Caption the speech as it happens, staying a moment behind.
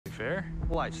fair?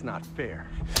 Life's not fair.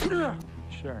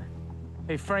 Sure.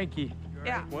 Hey, Frankie.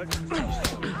 Yeah. What?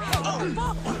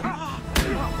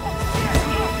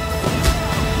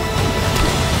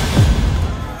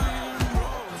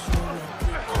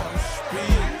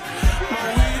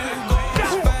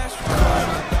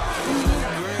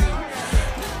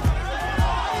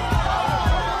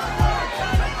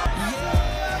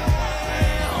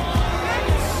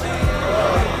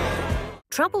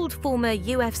 Troubled former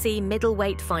UFC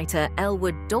middleweight fighter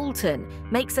Elwood Dalton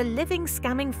makes a living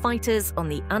scamming fighters on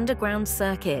the underground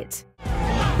circuit. There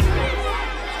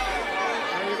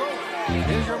you go.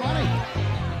 Here's your money.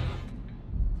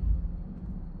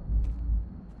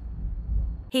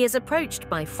 He is approached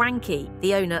by Frankie,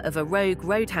 the owner of a rogue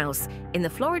roadhouse in the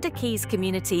Florida Keys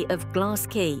community of Glass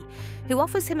Key, who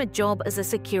offers him a job as a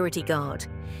security guard.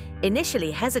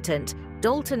 Initially hesitant,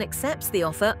 Dalton accepts the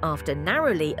offer after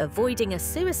narrowly avoiding a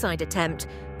suicide attempt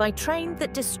by train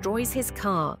that destroys his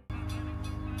car.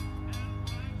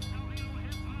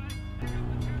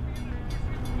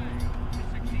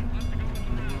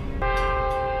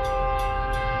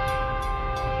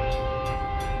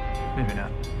 Maybe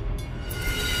not.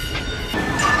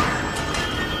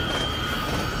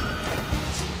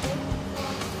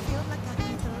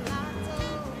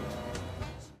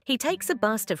 He takes a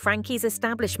bus to Frankie's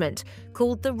establishment,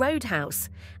 called the Roadhouse,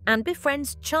 and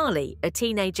befriends Charlie, a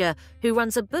teenager who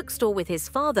runs a bookstore with his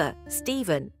father,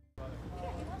 Stephen. Yeah,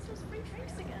 he wants those free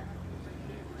drinks again.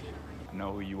 I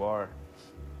know who you are.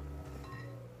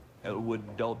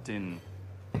 Elwood Dalton.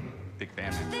 Big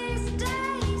fan.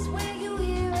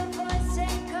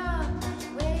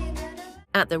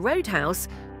 At the Roadhouse,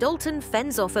 Dalton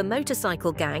fends off a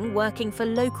motorcycle gang working for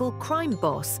local crime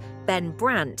boss, Ben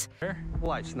Brandt.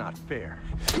 Life's not fair.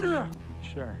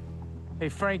 Sure. Hey,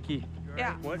 Frankie.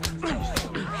 Yeah. What?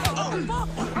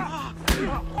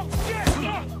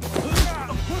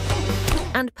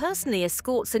 And personally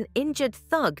escorts an injured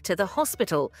thug to the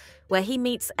hospital, where he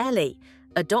meets Ellie,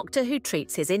 a doctor who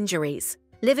treats his injuries.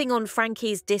 Living on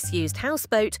Frankie's disused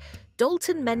houseboat,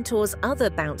 Dalton mentors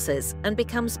other bouncers and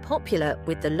becomes popular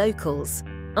with the locals.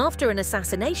 After an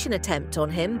assassination attempt on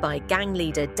him by gang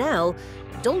leader Dell,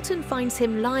 Dalton finds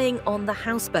him lying on the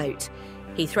houseboat.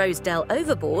 He throws Dell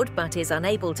overboard but is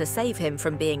unable to save him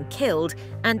from being killed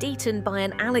and eaten by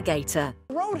an alligator.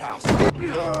 Roadhouse.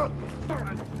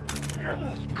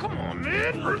 Come on,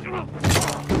 man.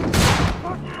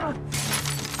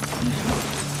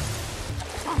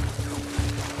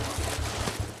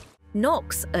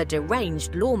 Knox, a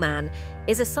deranged lawman,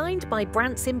 is assigned by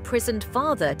Brandt's imprisoned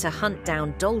father to hunt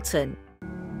down Dalton.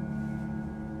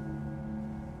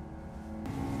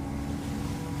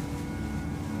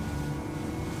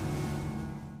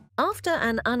 After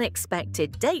an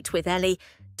unexpected date with Ellie,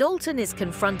 Dalton is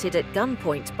confronted at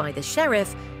gunpoint by the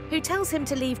sheriff, who tells him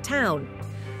to leave town.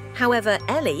 However,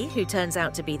 Ellie, who turns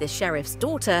out to be the sheriff's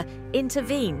daughter,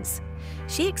 intervenes.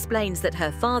 She explains that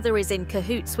her father is in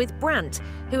cahoots with Brandt,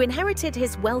 who inherited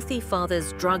his wealthy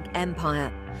father's drug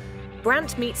empire.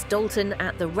 Brandt meets Dalton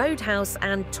at the Roadhouse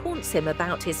and taunts him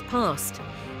about his past.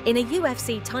 In a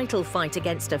UFC title fight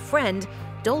against a friend,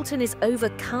 Dalton is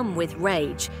overcome with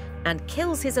rage and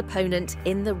kills his opponent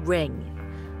in the ring.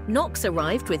 Knox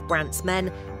arrived with Brandt's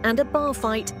men and a bar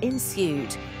fight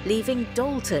ensued, leaving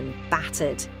Dalton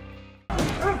battered.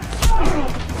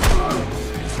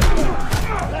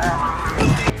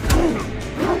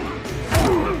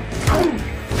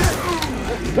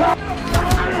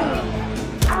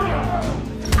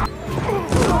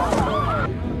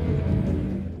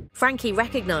 Frankie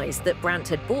recognized that Brandt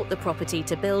had bought the property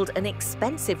to build an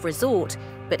expensive resort,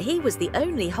 but he was the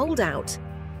only holdout.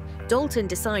 Dalton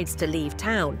decides to leave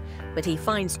town, but he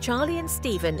finds Charlie and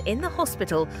Stephen in the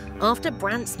hospital after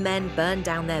Brandt's men burn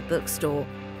down their bookstore.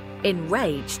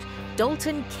 Enraged,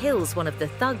 Dalton kills one of the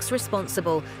thugs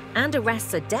responsible and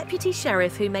arrests a deputy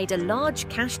sheriff who made a large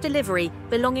cash delivery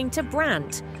belonging to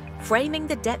Brandt, framing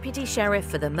the deputy sheriff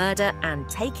for the murder and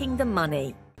taking the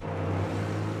money.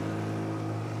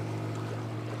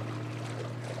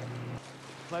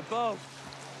 My boat.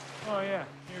 Oh, yeah.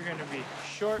 You're going to be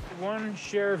short one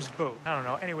sheriff's boat. I don't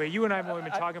know. Anyway, you and I have only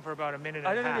been talking for about a minute and a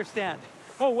half. I don't understand.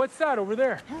 Oh, what's that over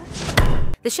there?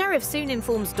 The sheriff soon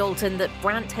informs Dalton that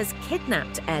Brandt has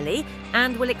kidnapped Ellie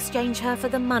and will exchange her for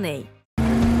the money.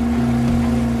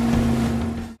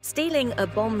 Stealing a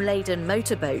bomb-laden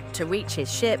motorboat to reach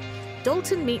his ship,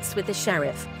 Dalton meets with the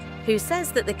sheriff, who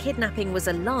says that the kidnapping was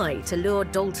a lie to lure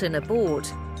Dalton aboard.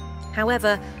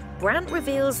 However, Brandt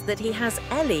reveals that he has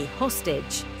Ellie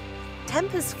hostage.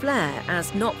 Tempers flare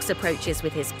as Knox approaches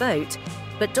with his boat,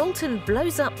 but Dalton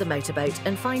blows up the motorboat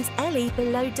and finds Ellie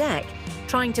below deck,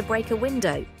 trying to break a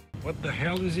window. What the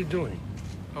hell is he doing?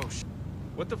 Oh,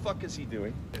 What the fuck is he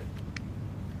doing?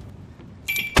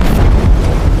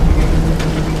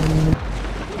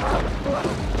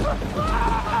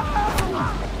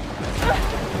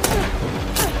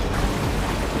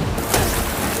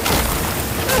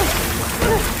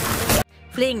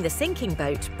 Fleeing the sinking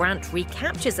boat, Brant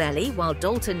recaptures Ellie while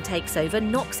Dalton takes over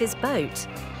Knox's boat.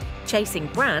 Chasing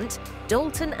Brant,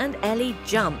 Dalton and Ellie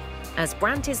jump as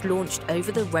Brant is launched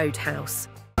over the roadhouse.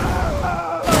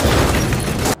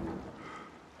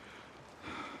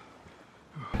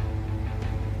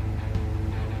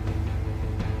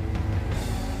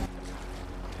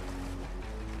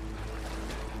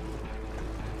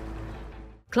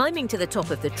 Climbing to the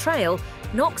top of the trail,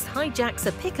 Knox hijacks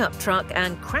a pickup truck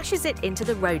and crashes it into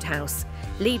the roadhouse,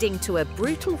 leading to a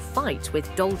brutal fight with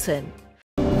Dalton.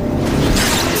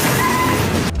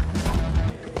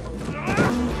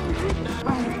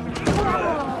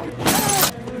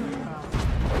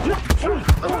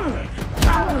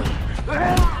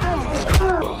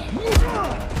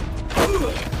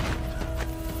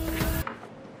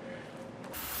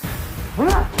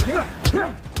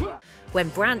 When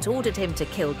Brant ordered him to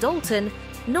kill Dalton,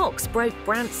 Knox broke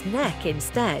Brant's neck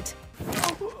instead.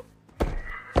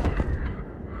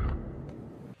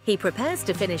 He prepares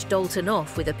to finish Dalton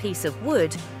off with a piece of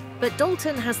wood, but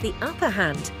Dalton has the upper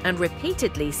hand and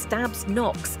repeatedly stabs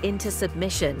Knox into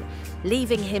submission,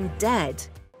 leaving him dead.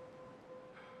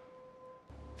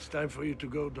 It's time for you to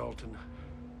go, Dalton.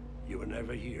 You were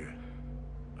never here.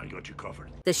 I got you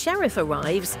covered. The sheriff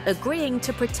arrives, agreeing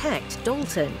to protect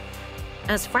Dalton.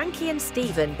 As Frankie and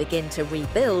Stephen begin to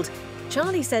rebuild,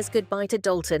 Charlie says goodbye to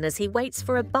Dalton as he waits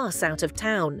for a bus out of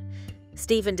town.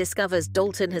 Stephen discovers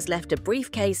Dalton has left a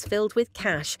briefcase filled with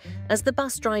cash as the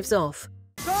bus drives off.